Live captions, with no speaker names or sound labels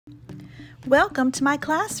Welcome to my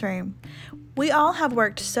classroom. We all have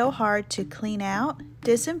worked so hard to clean out,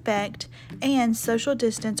 disinfect, and social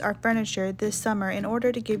distance our furniture this summer in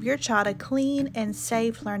order to give your child a clean and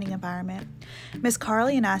safe learning environment. Ms.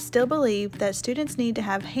 Carly and I still believe that students need to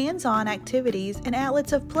have hands-on activities and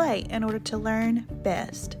outlets of play in order to learn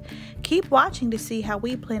best. Keep watching to see how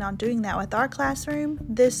we plan on doing that with our classroom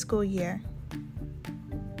this school year.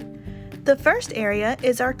 The first area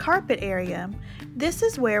is our carpet area. This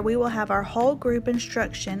is where we will have our whole group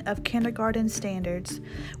instruction of kindergarten standards.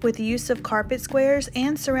 With the use of carpet squares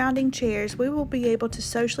and surrounding chairs, we will be able to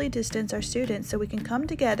socially distance our students so we can come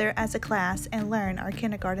together as a class and learn our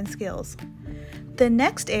kindergarten skills. The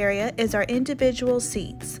next area is our individual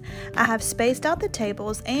seats. I have spaced out the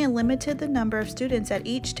tables and limited the number of students at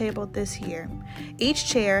each table this year. Each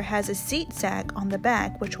chair has a seat sack on the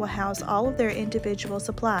back which will house all of their individual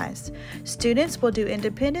supplies. Students will do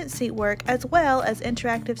independent seat work as well as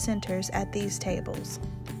interactive centers at these tables.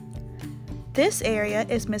 This area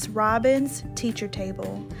is Miss Robbins' teacher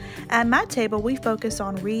table. At my table, we focus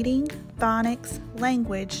on reading, phonics,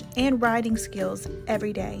 language, and writing skills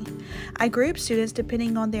every day. I group students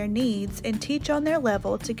depending on their needs and teach on their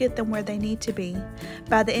level to get them where they need to be.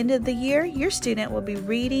 By the end of the year, your student will be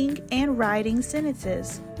reading and writing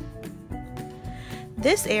sentences.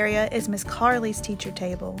 This area is Miss Carly's teacher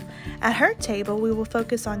table. At her table, we will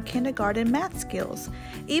focus on kindergarten math skills.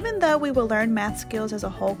 Even though we will learn math skills as a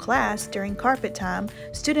whole class during carpet time,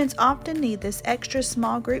 students often need this extra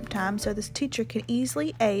small group time so this teacher can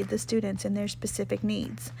easily aid the students in their specific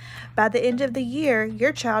needs. By the end of the year,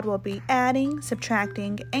 your child will be adding,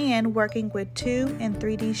 subtracting, and working with 2 and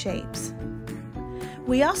 3D shapes.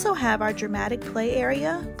 We also have our dramatic play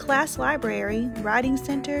area, class library, writing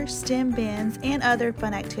center, STEM bins, and other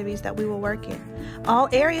fun activities that we will work in. All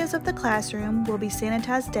areas of the classroom will be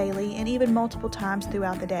sanitized daily and even multiple times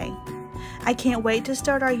throughout the day. I can't wait to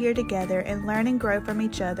start our year together and learn and grow from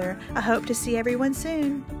each other. I hope to see everyone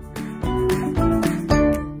soon.